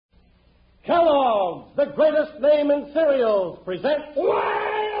Kellogg's, the greatest name in cereals, presents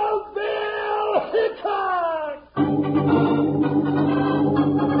Wild Bill Hickok!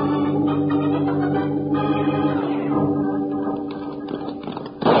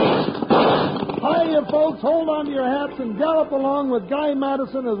 Hiya, folks. Hold on to your hats and gallop along with Guy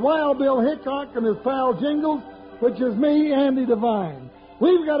Madison as Wild Bill Hickok and his pal Jingles, which is me, Andy Devine.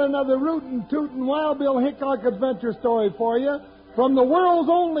 We've got another rootin' tootin' Wild Bill Hickok adventure story for you from the world's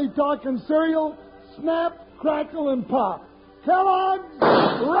only talking cereal, Snap, Crackle, and Pop. Kellogg's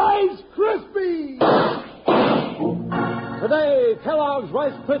Rice Krispies! Today, Kellogg's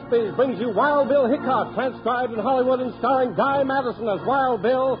Rice Krispies brings you Wild Bill Hickok, transcribed in Hollywood and starring Guy Madison as Wild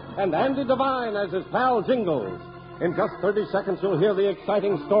Bill and Andy Devine as his pal Jingles. In just 30 seconds, you'll hear the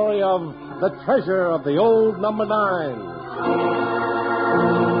exciting story of the treasure of the old number 9.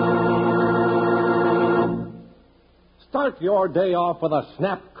 Start your day off with a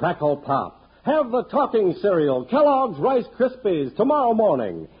Snap, Crackle, Pop. Have the talking cereal, Kellogg's Rice Krispies, tomorrow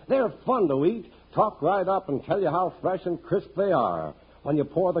morning. They're fun to eat. Talk right up and tell you how fresh and crisp they are. When you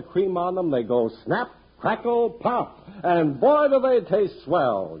pour the cream on them, they go snap, crackle, pop. And boy, do they taste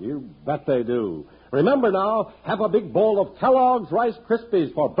swell. You bet they do. Remember now, have a big bowl of Kellogg's Rice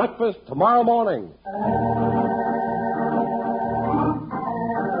Krispies for breakfast tomorrow morning.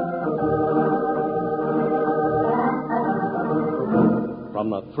 From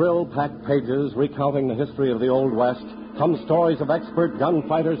the thrill-packed pages recounting the history of the Old West come stories of expert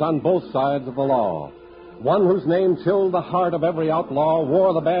gunfighters on both sides of the law. One whose name chilled the heart of every outlaw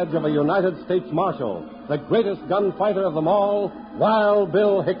wore the badge of a United States Marshal, the greatest gunfighter of them all, Wild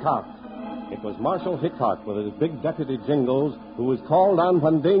Bill Hickok. It was Marshal Hickok with his big deputy Jingles who was called on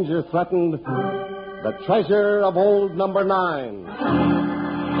when danger threatened the treasure of old number 9.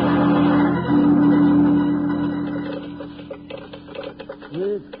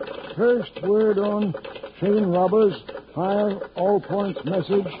 With first word on train robbers, file all points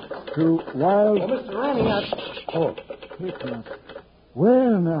message to Wild... Oh, Mr. Ranning, Hickok.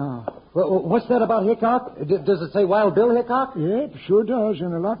 Well, now. What's that about Hickok? Does it say Wild Bill Hickok? Yep, sure does,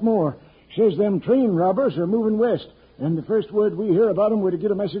 and a lot more. Says them train robbers are moving west, and the first word we hear about them, we're to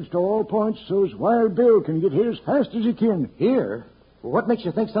get a message to all points so's Wild Bill can get here as fast as he can. Here? Well, what makes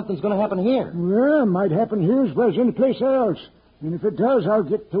you think something's going to happen here? Well, might happen here as well as any place else. And if it does, I'll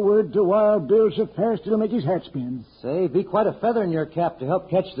get the word to Wild Bill so fast it'll make his hat spin. Say, be quite a feather in your cap to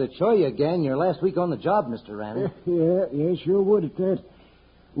help catch the Choya gang your last week on the job, Mr. Ranning. Yeah, sure would at that.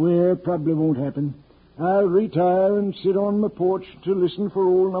 Well, probably won't happen. I'll retire and sit on my porch to listen for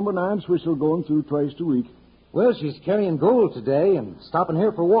old number 9's whistle going through twice a week. Well, she's carrying gold today and stopping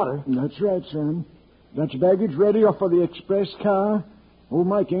here for water. That's right, son. Got your baggage ready off of the express car? Old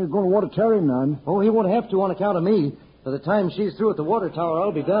Mike ain't going to want to tarry none. Oh, he won't have to on account of me. By the time she's through at the water tower,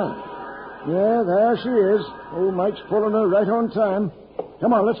 I'll be done. Yeah, there she is. Old Mike's pulling her right on time.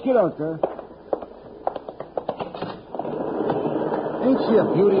 Come on, let's get out there. Ain't she a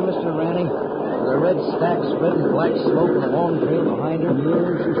beauty, Mr. Ranning? With her red stack spread and black smoke and a long trail behind her?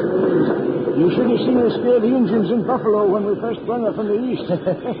 Yes, she sure is. You should have seen her scare the Indians in Buffalo when we first sprung her from the east.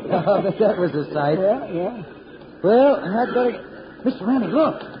 Oh, but that was a sight. Yeah. Well, I'd better... Mr. Ranning,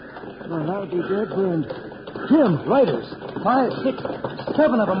 look. Well, I'll be dead burned. Tim, riders. 5, 6,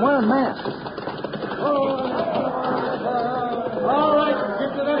 7 of them wearing masks. All right,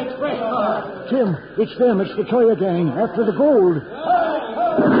 get to that express car. Tim, it's them. It's the Choya gang. After the gold.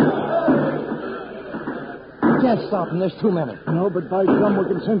 You can't stop them. There's too many. No, but by gum, we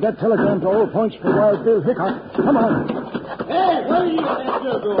can send that telegram to all points for Wild Bill Hickok. Come on. Hey, where are you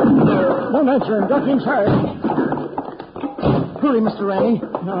going? Won't answer him. Duck inside. Hurry, Mr. Ranning.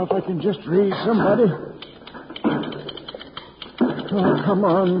 Now, if I can just raise somebody. Oh, come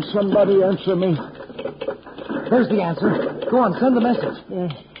on. Somebody answer me. There's the answer. Go on, send the message.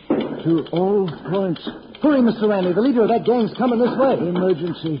 To all points. Hurry, Mr. Ranning. The leader of that gang's coming this way.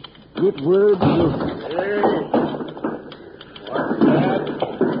 Emergency. Get word to... Hey. What's that?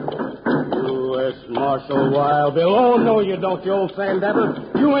 U.S. Marshal Wild Bill. Oh, no, you don't, you old sand devil.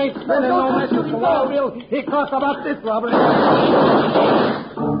 You ain't sending no message to Wild Bill. He talked about this robbery.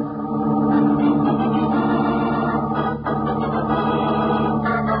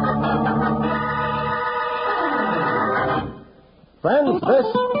 Friends, this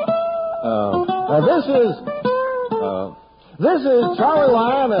is Charlie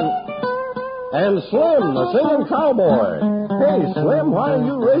Lion and Slim, the singing cowboy. Hey, Slim, why are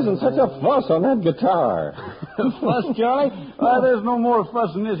you raising such a fuss on that guitar? Fuss, Charlie? Why, there's no more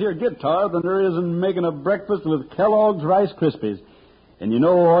fuss in this here guitar than there is in making a breakfast with Kellogg's Rice Krispies. And you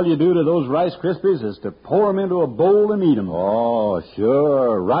know all you do to those Rice Krispies is to pour them into a bowl and eat them. Oh,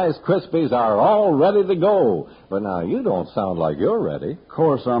 sure. Rice Krispies are all ready to go. But now, you don't sound like you're ready. Of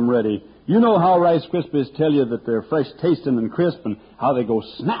course I'm ready. You know how Rice Krispies tell you that they're fresh tasting and crisp and how they go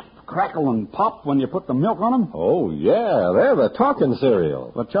snap, crackle, and pop when you put the milk on them? Oh, yeah. They're the talking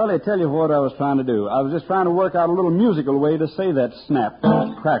cereal. Well, Charlie, I tell you what I was trying to do. I was just trying to work out a little musical way to say that snap,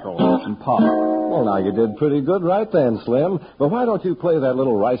 crackle, and pop. Well, now, you did pretty good right then, Slim. But why don't you play that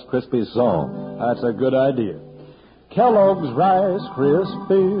little Rice Krispies song? That's a good idea. Kellogg's Rice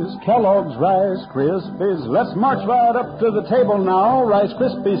Krispies, Kellogg's Rice Krispies. Let's march right up to the table now. Rice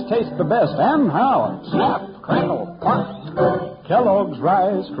Krispies taste the best. And how? Snap, crackle, pop. Kellogg's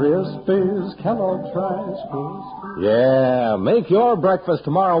Rice Krispies, Kellogg's Rice Krispies. Yeah, make your breakfast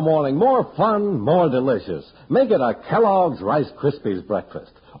tomorrow morning more fun, more delicious. Make it a Kellogg's Rice Krispies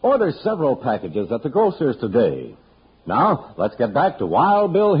breakfast. Order several packages at the grocer's today. Now, let's get back to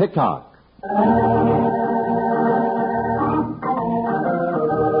Wild Bill Hickok.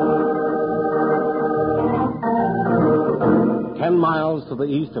 10 miles to the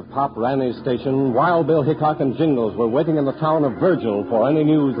east of Pop Ranny's station, Wild Bill Hickok and Jingles were waiting in the town of Virgil for any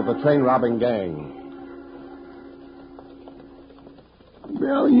news of the train-robbing gang.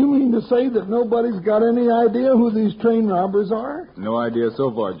 Bill, you mean to say that nobody's got any idea who these train robbers are? No idea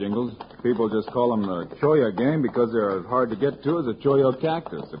so far, Jingles. People just call them the Choya gang because they're as hard to get to as a Choya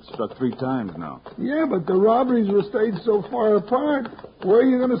cactus. It's struck 3 times now. Yeah, but the robberies were staged so far apart. Where are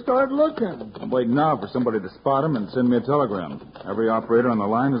you going to start looking? I'm waiting now for somebody to spot them and send me a telegram. Every operator on the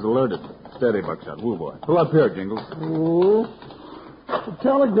line is alerted. Steady, Buckshot. Woo, boy. Pull up here, Jingles. Oh, the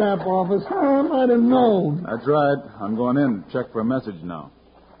telegraph office. I might have known. That's right. I'm going in to check for a message now.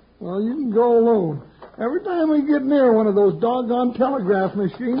 Well, you can go alone. Every time we get near one of those doggone telegraph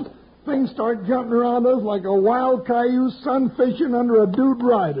machines, things start jumping around us like a wild cayuse sunfishing under a dude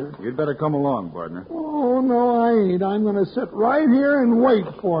rider. You'd better come along, partner. Oh, no, I ain't. I'm going to sit right here and wait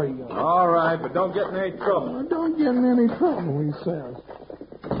for you. All right, but don't get in any trouble. Well, don't get in any trouble, he says.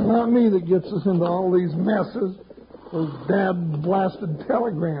 It's not me that gets us into all these messes. Those dad blasted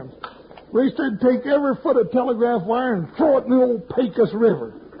telegrams. Wish they'd take every foot of telegraph wire and throw it in the old Pecos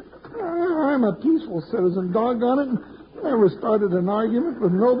River. I'm a peaceful citizen, doggone it. Never started an argument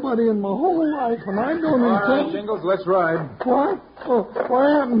with nobody in my whole life, and I don't All right, intend... Jingles, let's ride. What? Oh, what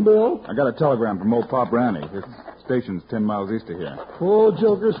happened, Bill? I got a telegram from old Pop Ranny. His station's 10 miles east of here. Oh,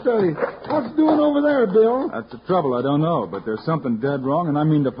 Joker, steady. What's doing over there, Bill? That's the trouble. I don't know, but there's something dead wrong, and I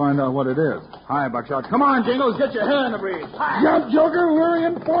mean to find out what it is. Hi, Buckshot. Come on, Jingles. Get your hair in the breeze. Hi. Jump, Joker. We're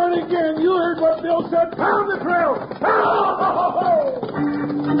in for it again. You heard what Bill said. Pound the trail.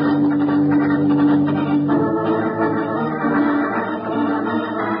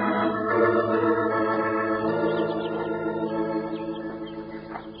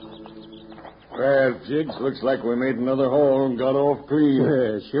 Well, Jigs, looks like we made another haul and got off clean.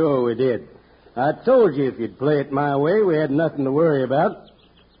 Yeah, sure we did. I told you if you'd play it my way, we had nothing to worry about.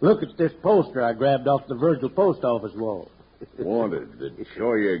 Look at this poster I grabbed off the Virgil post office wall. Wanted, the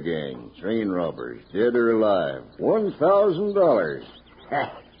Choya gang, train robbers, dead or alive. $1,000.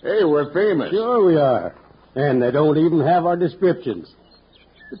 Hey, we're famous. Sure we are. And they don't even have our descriptions.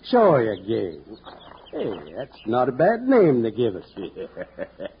 The Choya gang. Hey, that's not a bad name to give us.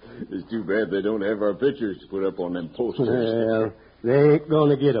 It's too bad they don't have our pictures to put up on them posters. Well, they ain't going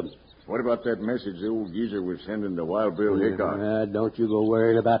to get 'em. What about that message the old geezer was sending to Wild Bill Hickok? Don't you go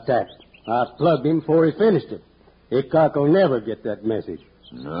worrying about that. I plugged him before he finished it. Hickok will never get that message.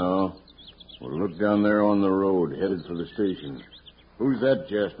 No. Well, look down there on the road, headed for the station. Who's that,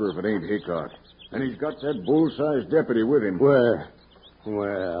 Jasper, if it ain't Hickok? And he's got that bull-sized deputy with him.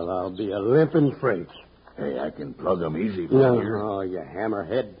 Well, I'll be a limping freight. Hey, I can plug him easy from here. No, you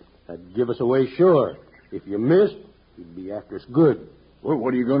hammerhead. That'd give us away sure. If you missed, you'd be after us good. Well,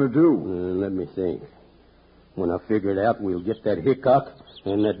 what are you going to do? Let me think. When I figure it out, we'll get that Hickok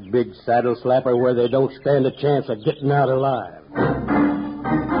and that big saddle slapper where they don't stand a chance of getting out alive.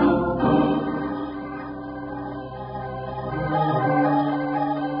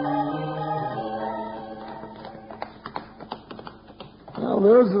 Well,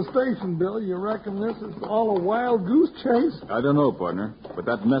 there's the station, Bill. You reckon this is all a wild goose chase? I don't know, partner, but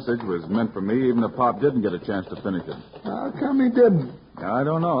that message was meant for me even if Pop didn't get a chance to finish it. How come he didn't? I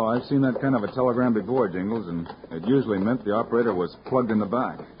don't know. I've seen that kind of a telegram before, Jingles, and it usually meant the operator was plugged in the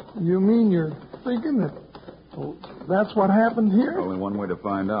back. You mean you're thinking that... Oh, that's what happened here? Only one way to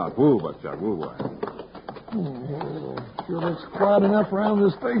find out. Woo, Buckshot, woo, boy. Oh, sure looks quiet enough around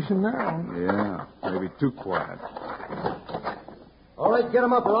the station now. Yeah, maybe too quiet. All right, get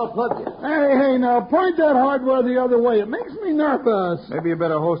him up or I'll plug you. Hey, now, point that hardware the other way. It makes me nervous. Maybe you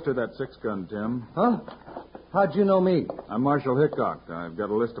better holster that 6-gun, Tim. Huh? How'd you know me? I'm Marshal Hickok. I've got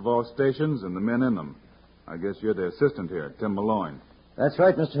a list of all stations and the men in them. I guess you're the assistant here, Tim Malloy. That's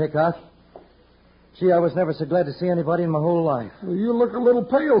right, Mr. Hickok. Gee, I was never so glad to see anybody in my whole life. Well, you look a little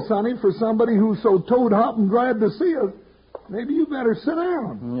pale, Sonny, for somebody who's so toad-hopping glad to see us. Maybe you better sit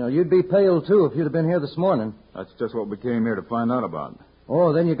down. You know, you'd be pale, too, if you'd have been here this morning. That's just what we came here to find out about.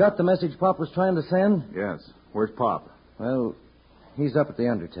 Oh, then you got the message Pop was trying to send? Yes. Where's Pop? Well, he's up at the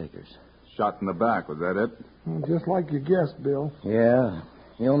Undertaker's. Shot in the back, was that it? Well, just like you guessed, Bill. Yeah.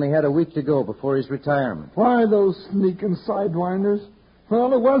 He only had a week to go before his retirement. Why, those sneaking sidewinders?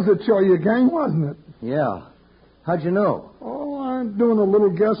 Well, it was the Choya gang, wasn't it? Yeah. How'd you know? Oh, I'm doing a little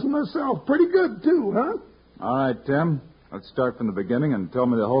guessing myself. Pretty good, too, huh? All right, Tim. Let's start from the beginning and tell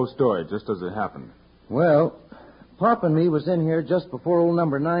me the whole story, just as it happened. Well, Pop and me was in here just before old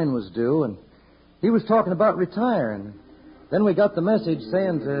number 9 was due, and he was talking about retiring. Then we got the message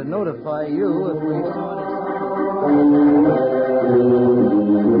saying to notify you if we saw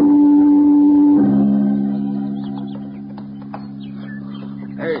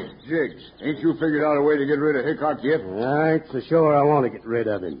Hey, Jiggs, ain't you figured out a way to get rid of Hickok yet? I ain't so sure I want to get rid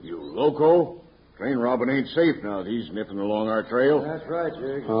of him. You loco? Train robbing ain't safe now that he's nipping along our trail. That's right,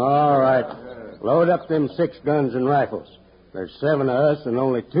 Jig. All right. Load up them 6 guns and rifles. There's 7 of us and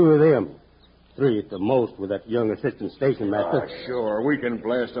only 2 of them. 3 at the most with that young assistant station master. Sure, we can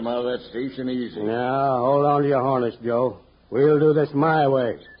blast him out of that station easy. Now, hold on to your harness, Joe. We'll do this my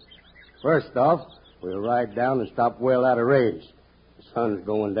way. First off, we'll ride down and stop well out of range. The sun's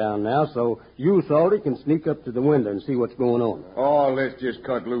going down now, so you, Salty, can sneak up to the window and see what's going on. Oh, let's just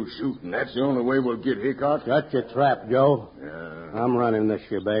cut loose shooting. That's the only way we'll get Hickok. Shut your trap, Joe. Yeah. I'm running this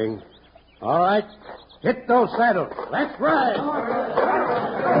shebang. All right. Hit those saddles. Let's ride.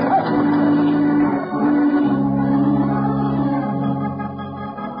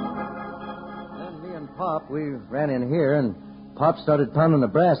 Then me and Pop, we ran in here, and Pop started pounding the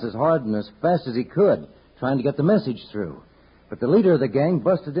brass as hard and as fast as he could, trying to get the message through. But the leader of the gang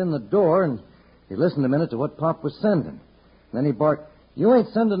busted in the door, and he listened a minute to what Pop was sending. Then he barked, "You ain't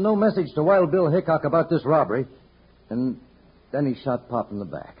sending no message to Wild Bill Hickok about this robbery." And then he shot Pop in the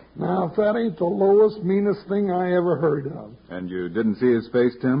back. Now, if that ain't the lowest, meanest thing I ever heard of. And you didn't see his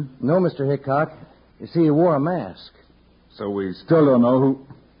face, Tim? No, Mr. Hickok. You see, he wore a mask. So we still don't know who...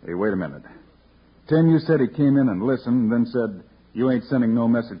 Hey, wait a minute. Tim, you said he came in and listened, and then said, "You ain't sending no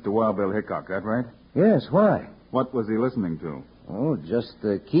message to Wild Bill Hickok," that right? Yes, why? What was he listening to? Oh, just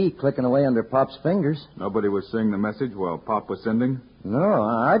the key clicking away under Pop's fingers. Nobody was saying the message while Pop was sending? No,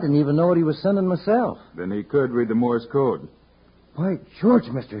 I didn't even know what he was sending myself. Then he could read the Morse code. Why, George,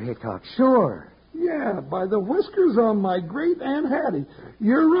 Mr. Hickok, sure. Yeah, by the whiskers on my great Aunt Hattie.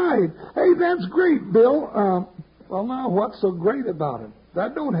 You're right. Hey, that's great, Bill. Well, now, what's so great about it?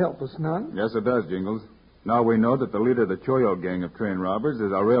 That don't help us none. Yes, it does, Jingles. Now we know that the leader of the Choyo gang of train robbers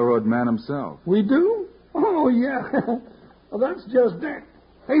is a railroad man himself. We do? Oh, yeah. Well, that's just it.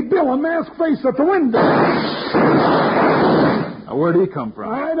 Hey, Bill, a masked face at the window. Now, where'd he come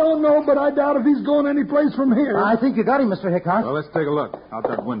from? I don't know, but I doubt if he's going any place from here. I think you got him, Mr. Hickok. Well, let's take a look out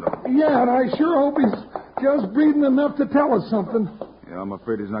that window. Yeah, and I sure hope he's just breathing enough to tell us something. Yeah, I'm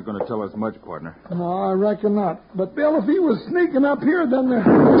afraid he's not going to tell us much, partner. No, I reckon not. But, Bill, if he was sneaking up here, then I'm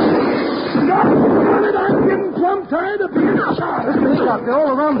getting plumb tired of being shot. Mr. Hickok, they're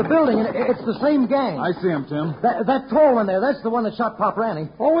all around the building, and it's the same gang. I see him, Tim. That tall one there, that's the one that shot Pop Ranny.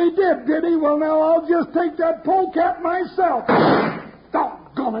 Oh, he did he? Well, now, I'll just take that polecat myself.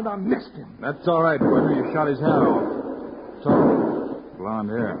 Doggone it, I missed him. That's all right, partner. You shot his hat off. Tall, blonde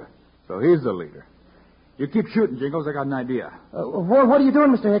hair. So he's the leader. You keep shooting, Jingles. I got an idea. What are you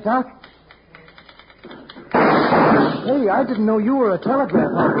doing, Mr. Hickok? Hey, I didn't know you were a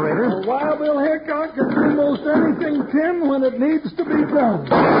telegraph operator. Well, Wild Bill Hickok can do most anything, Tim, when it needs to be done.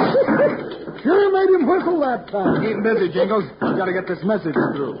 Sure made him whistle that time. Keep busy, Jingles. I've got to get this message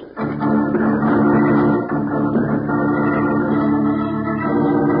through.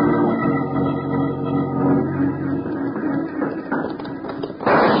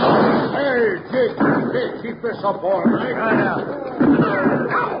 Keep this up all night.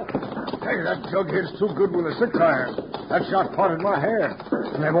 Hey, that jug hits too good with a 6-iron. That shot parted my hair.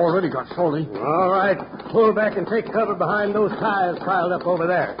 And I've already got salty. All right. Pull back and take cover behind those tires piled up over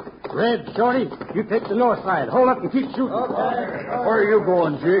there. Red, Shorty, you take the north side. Hold up and keep shooting. Okay. Where are you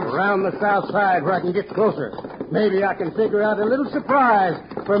going, Jiggs? Around the south side where I can get closer. Maybe I can figure out a little surprise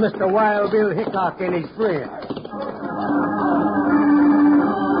for Mr. Wild Bill Hickok and his friends.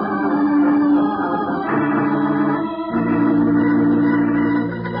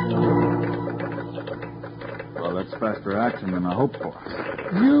 hope for?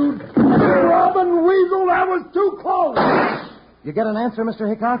 You robbing weasel, that was too close. You get an answer, Mr.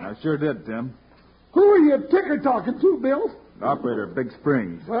 Hickok? I sure did, Tim. Who are you ticker talking to, Bill? The operator, Big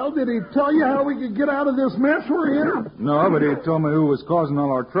Springs. Well, did he tell you how we could get out of this mess we're in? No, but he told me who was causing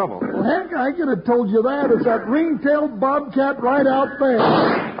all our trouble. Well, heck, I could have told you that. It's that ring-tailed bobcat right out there.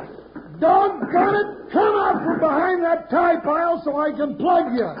 Doggone it! Come out from behind that tie pile so I can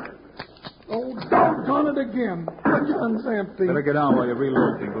plug you. Oh, doggone it again. The gun's empty. Better get on while you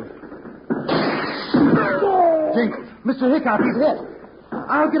reload, Jingles. Oh. Jingles. Mr. Hickok, he's hit.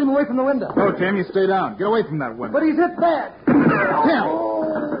 I'll get him away from the window. No, Tim, you stay down. Get away from that window. But he's hit bad. Tim!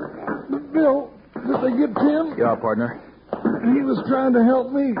 Oh. Bill, did they get Tim? Yeah, partner. He was trying to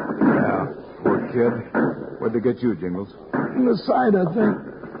help me. Yeah, poor kid. Where'd they get you, Jingles? In the side, I think.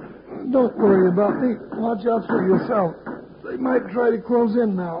 Don't worry about me. Watch out for yourself. They might try to close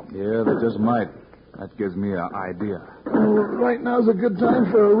in now. Yeah, they just might. That gives me an idea. Well, right now's a good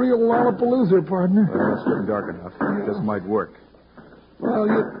time for a real lollapalooza, partner. Well, it's getting dark enough. This might work. Well,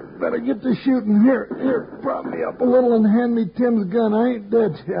 you better get to shooting. Here, prop me up a little and hand me Tim's gun. I ain't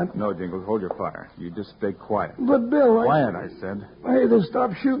dead yet. No, Jingles, hold your fire. You just stay quiet. But, Bill, Quiet, I said. Hey, they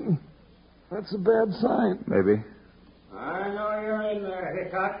stopped shooting. That's a bad sign. Maybe. I know you're in there,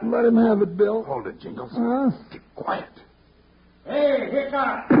 Hickok. Let him have it, Bill. Hold it, Jingles. Huh? Keep quiet. Hey,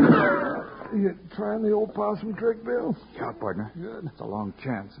 Hickok! You trying the old possum trick, Bill? Yeah, partner. Good. It's a long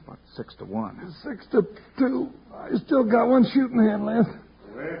chance, about 6-1. 6-2. I still got one shooting hand left.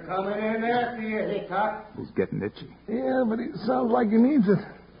 We're coming in after you, Hickok. He's getting itchy. Yeah, but it sounds like he needs it.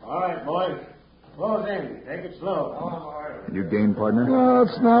 All right, boys. Close in. Take it slow. Come on, boys. You game, partner? Oh,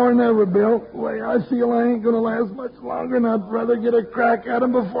 it's now or never, Bill. The way I feel, I ain't going to last much longer, and I'd rather get a crack at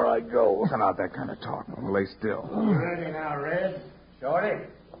him before I go. Cut out that kind of talk. I'll lay still. You ready now, Red? Shorty,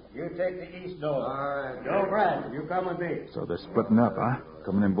 you take the east door. All right. Joe Brad, you come with me. So they're splitting up, huh?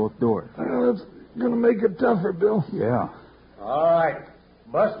 Coming in both doors. Well, it's going to make it tougher, Bill. Yeah. All right.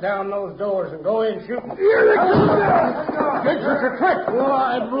 Bust down those doors and go in shooting. Here they come, Bill. It's a trick. Well,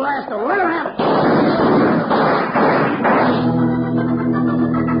 I blast them. Let him have it.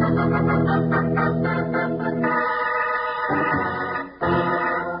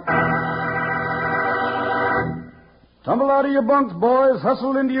 Tumble out of your bunks, boys.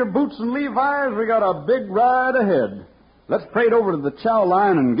 Hustle into your boots and Levi's. We got a big ride ahead. Let's parade over to the chow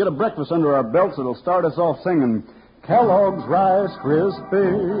line and get a breakfast under our belts that'll start us off singing Kellogg's Rice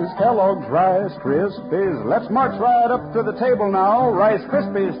Krispies, Kellogg's Rice Krispies. Let's march right up to the table now. Rice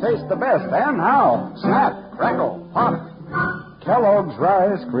Krispies taste the best. And how? Snap, crackle, pop. Kellogg's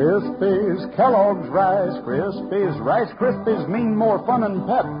Rice Krispies, Kellogg's Rice Krispies. Rice Krispies mean more fun and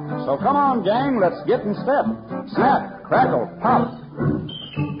pep. So come on, gang, let's get in step. Snap, crackle, pop.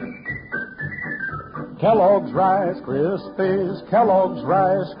 Kellogg's Rice Krispies, Kellogg's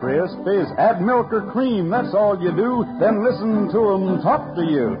Rice Krispies. Add milk or cream, that's all you do. Then listen to 'em talk to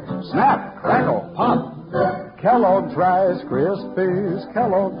you. Snap, crackle, pop. Kellogg's Rice Krispies,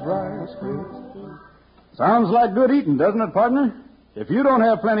 Kellogg's Rice Krispies. Sounds like good eating, doesn't it, partner? If you don't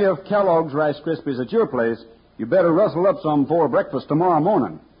have plenty of Kellogg's Rice Krispies at your place, you better rustle up some for breakfast tomorrow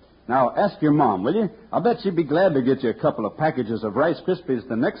morning. Now, ask your mom, will you? I'll bet she'd be glad to get you a couple of packages of Rice Krispies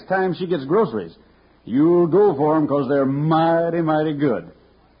the next time she gets groceries. You'll go for them because they're mighty, mighty good.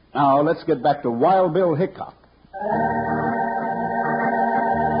 Now, let's get back to Wild Bill Hickok.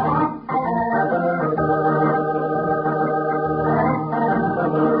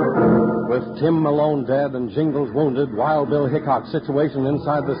 With Tim Malone dead and Jingles wounded, Wild Bill Hickok's situation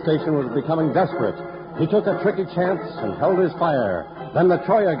inside the station was becoming desperate. He took a tricky chance and held his fire. Then the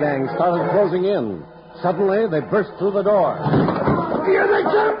Troya gang started closing in. Suddenly, they burst through the door. Here they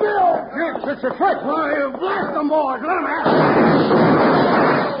come, Bill. It's a trick. Why, blast them, boys. Let them have it.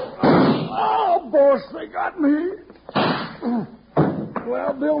 Oh, boss, they got me.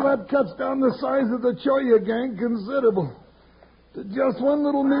 Well, Bill, that cuts down the size of the Choya gang considerable. To just one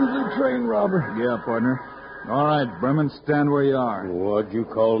little measly train robber. Yeah, partner. All right, Berman, stand where you are. What'd you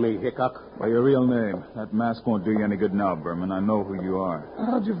call me, Hickok? By your real name. That mask won't do you any good now, Berman. I know who you are.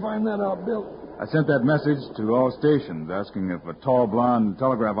 How'd you find that out, Bill? I sent that message to all stations asking if a tall, blonde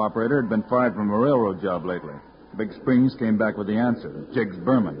telegraph operator had been fired from a railroad job lately. Big Springs came back with the answer. Jiggs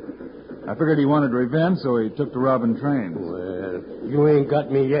Berman. I figured he wanted revenge, so he took to robbing trains. Well, you ain't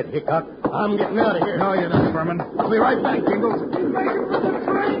got me yet, Hickok. I'm getting out of here. No, you're not, Berman. I'll be right back, Jingles. He's making for the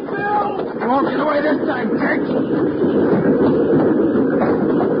train, Bill. You won't get away this time, Jiggs.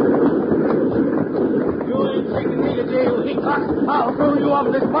 You ain't taking me to jail, Hickok. I'll throw you off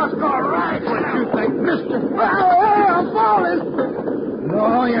this boxcar right What now. you think, mister? I'm falling.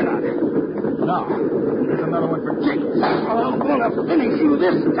 No, you're not. Now, here's another one for Jake. I'm going to finish you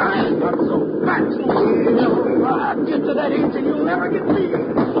this time. Not so fast. I'll get to that inch and you'll never get me.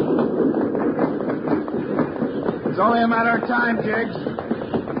 It's only a matter of time, Jiggs.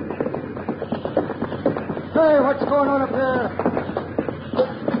 Hey, what's going on up there?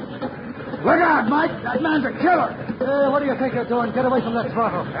 Look out, Mike. That man's a killer. Hey, what do you think you're doing? Get away from that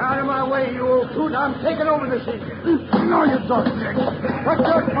throttle. Out of my way, you old coot. I'm taking over this engine. No, you don't, Jiggs. Watch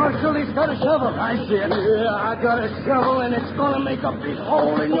out, Marshal. He's got a shovel. I see it. Yeah, I got a shovel, and it's going to make a big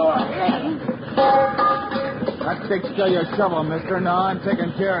hole in your head. That takes care of your shovel, mister. Now I'm taking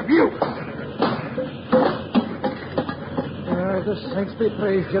care of you. The saints be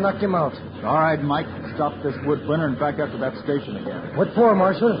praised. You knocked him out. All right, Mike. Stop this wood burner and back up to that station again. What for,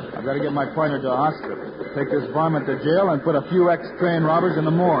 Marshal? I've got to get my partner to the hospital. Take this varmint to jail and put a few ex-train robbers in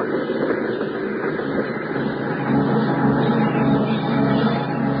the morgue.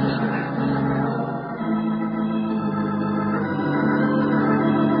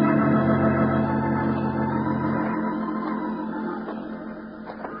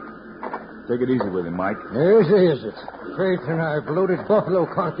 Take it easy with him, Mike. Easy, is it? Faith and I've loaded buffalo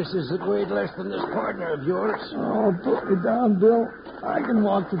carcasses that weighed less than this partner of yours. Oh, put me down, Bill. I can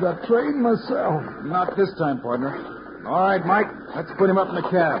walk to that train myself. Not this time, partner. All right, Mike. Let's put him up in the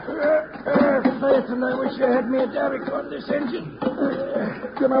cab. Faith and I wish you had me a derrick on this engine.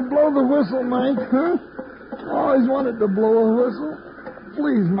 Can I blow the whistle, Mike? Huh? Always wanted to blow a whistle.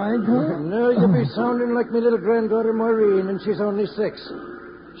 Please, Mike, huh? No, you'll be sounding like my little granddaughter Maureen, and she's only 6.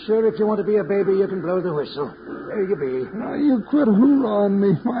 Sure, if you want to be a baby, you can blow the whistle. There you be. Now, you quit hoorahing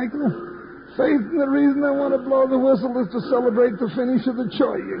me, Michael. Faith, and the reason I want to blow the whistle is to celebrate the finish of the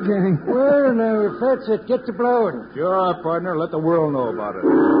Choya gang. Well, now, if that's it, get to blowing. Sure, partner. Let the world know about it.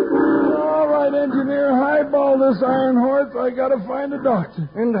 All right, engineer, highball this iron horse. I got to find a doctor.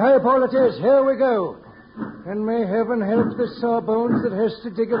 And highball it is. Here we go. And may heaven help the sawbones that has to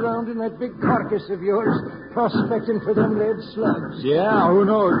dig around in that big carcass of yours, prospecting for them lead slugs. Yeah, who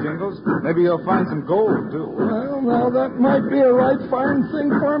knows, Jingles? Maybe you'll find some gold, too. Well, now, that might be a right fine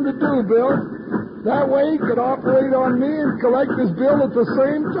thing for him to do, Bill. That way he could operate on me and collect his bill at the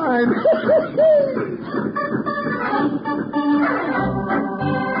same time.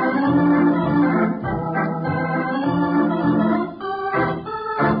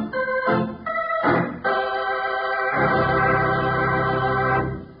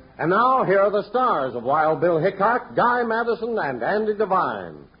 And now, here are the stars of Wild Bill Hickok, Guy Madison, and Andy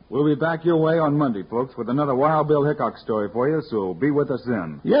Devine. We'll be back your way on Monday, folks, with another Wild Bill Hickok story for you, so be with us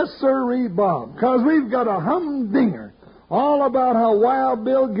then. Yes, sir, Bob, because we've got a humdinger all about how Wild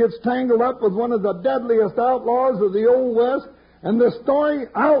Bill gets tangled up with one of the deadliest outlaws of the Old West, and the story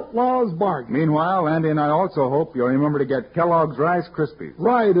Outlaw's Bargain. Meanwhile, Andy and I also hope you'll remember to get Kellogg's Rice Krispies.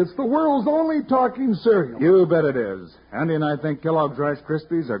 Right, it's the world's only talking cereal. You bet it is. Andy and I think Kellogg's Rice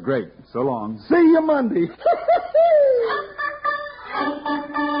Krispies are great. So long. See you Monday.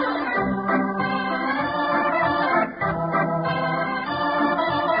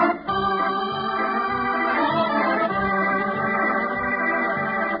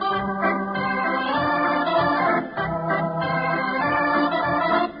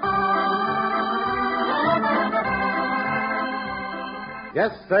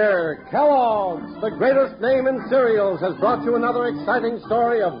 Yes, sir. Kellogg's, the greatest name in cereals, has brought you another exciting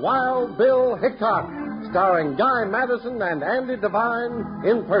story of Wild Bill Hickok, starring Guy Madison and Andy Devine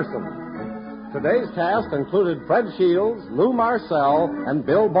in person. Today's cast included Fred Shields, Lou Marcel, and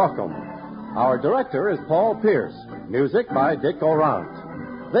Bill Baucom. Our director is Paul Pierce. Music by Dick Orant.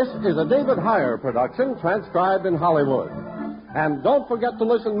 This is a David Heyer production transcribed in Hollywood. And don't forget to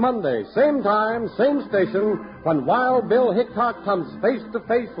listen Monday, same time, same station, when Wild Bill Hickok comes face to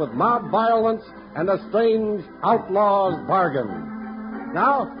face with mob violence and a strange outlaw's bargain.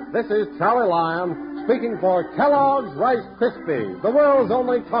 Now, this is Charlie Lyon speaking for Kellogg's Rice Krispies, the world's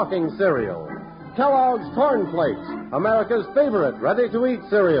only talking cereal. Kellogg's Corn Flakes, America's favorite ready-to-eat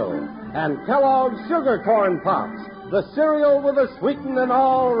cereal. And Kellogg's Sugar Corn Pops, the cereal with the sweetening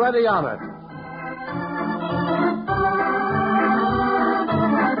already on it.